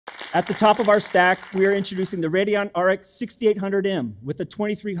At the top of our stack, we are introducing the Radeon RX 6800M with a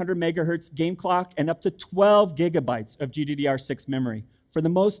 2300 megahertz game clock and up to 12 gigabytes of GDDR6 memory for the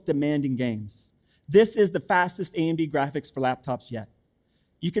most demanding games. This is the fastest AMD graphics for laptops yet.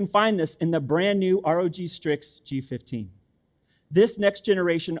 You can find this in the brand new ROG Strix G15. This next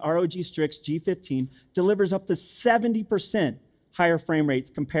generation ROG Strix G15 delivers up to 70% higher frame rates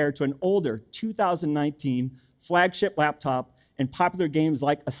compared to an older 2019 flagship laptop and popular games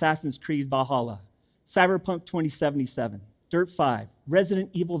like Assassin's Creed Valhalla, Cyberpunk 2077, Dirt 5,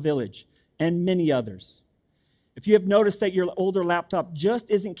 Resident Evil Village, and many others. If you have noticed that your older laptop just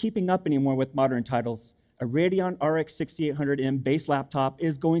isn't keeping up anymore with modern titles, a Radeon RX 6800M base laptop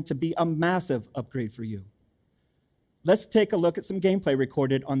is going to be a massive upgrade for you. Let's take a look at some gameplay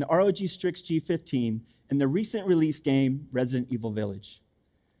recorded on the ROG Strix G15 in the recent release game, Resident Evil Village.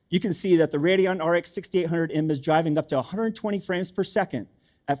 You can see that the Radeon RX 6800M is driving up to 120 frames per second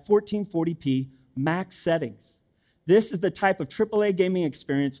at 1440p max settings. This is the type of AAA gaming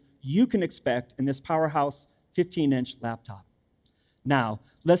experience you can expect in this powerhouse 15-inch laptop. Now,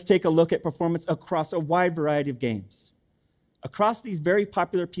 let's take a look at performance across a wide variety of games. Across these very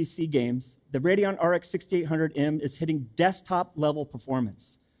popular PC games, the Radeon RX 6800M is hitting desktop-level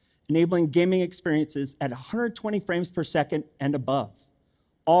performance, enabling gaming experiences at 120 frames per second and above,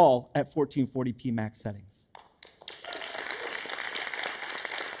 all at 1440p max settings.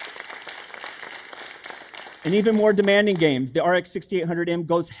 In even more demanding games, the RX 6800M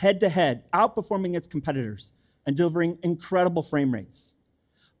goes head-to-head, outperforming its competitors and delivering incredible frame rates.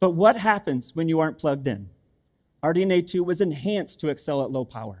 But what happens when you aren't plugged in? RDNA 2 was enhanced to excel at low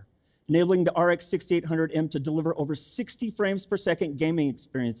power, enabling the RX 6800M to deliver over 60 frames per second gaming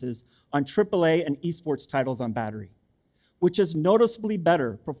experiences on AAA and esports titles on battery, which is noticeably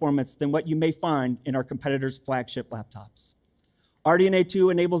better performance than what you may find in our competitors' flagship laptops. RDNA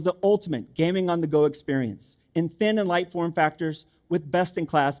 2 enables the ultimate gaming on the go experience in thin and light form factors with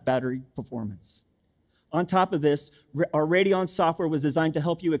best-in-class battery performance. On top of this, our Radeon software was designed to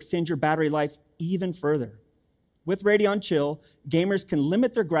help you extend your battery life even further. With Radeon Chill, gamers can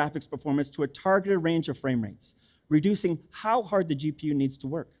limit their graphics performance to a targeted range of frame rates, reducing how hard the GPU needs to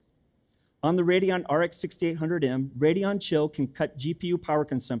work. On the Radeon RX 6800M, Radeon Chill can cut GPU power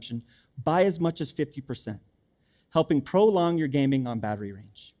consumption by as much as 50%, helping prolong your gaming on battery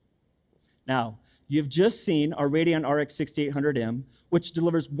range. Now, you've just seen our Radeon RX 6800M, which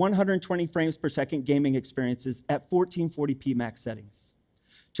delivers 120 frames per second gaming experiences at 1440p max settings.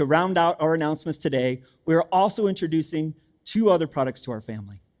 To round out our announcements today, we are also introducing two other products to our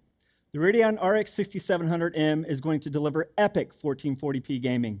family. The Radeon RX 6700M is going to deliver epic 1440p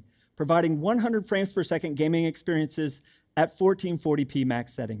gaming, providing 100 frames per second gaming experiences at 1440p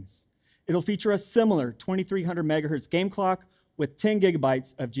max settings. It'll feature a similar 2300 megahertz game clock with 10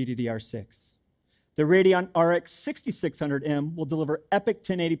 gigabytes of GDDR6. The Radeon RX 6600M will deliver epic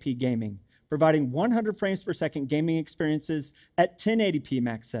 1080p gaming, providing 100 frames per second gaming experiences at 1080p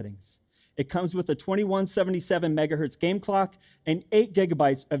max settings. It comes with a 2177 megahertz game clock and 8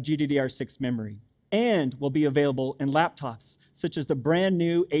 gigabytes of GDDR6 memory, and will be available in laptops such as the brand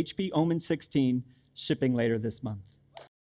new HP Omen 16, shipping later this month.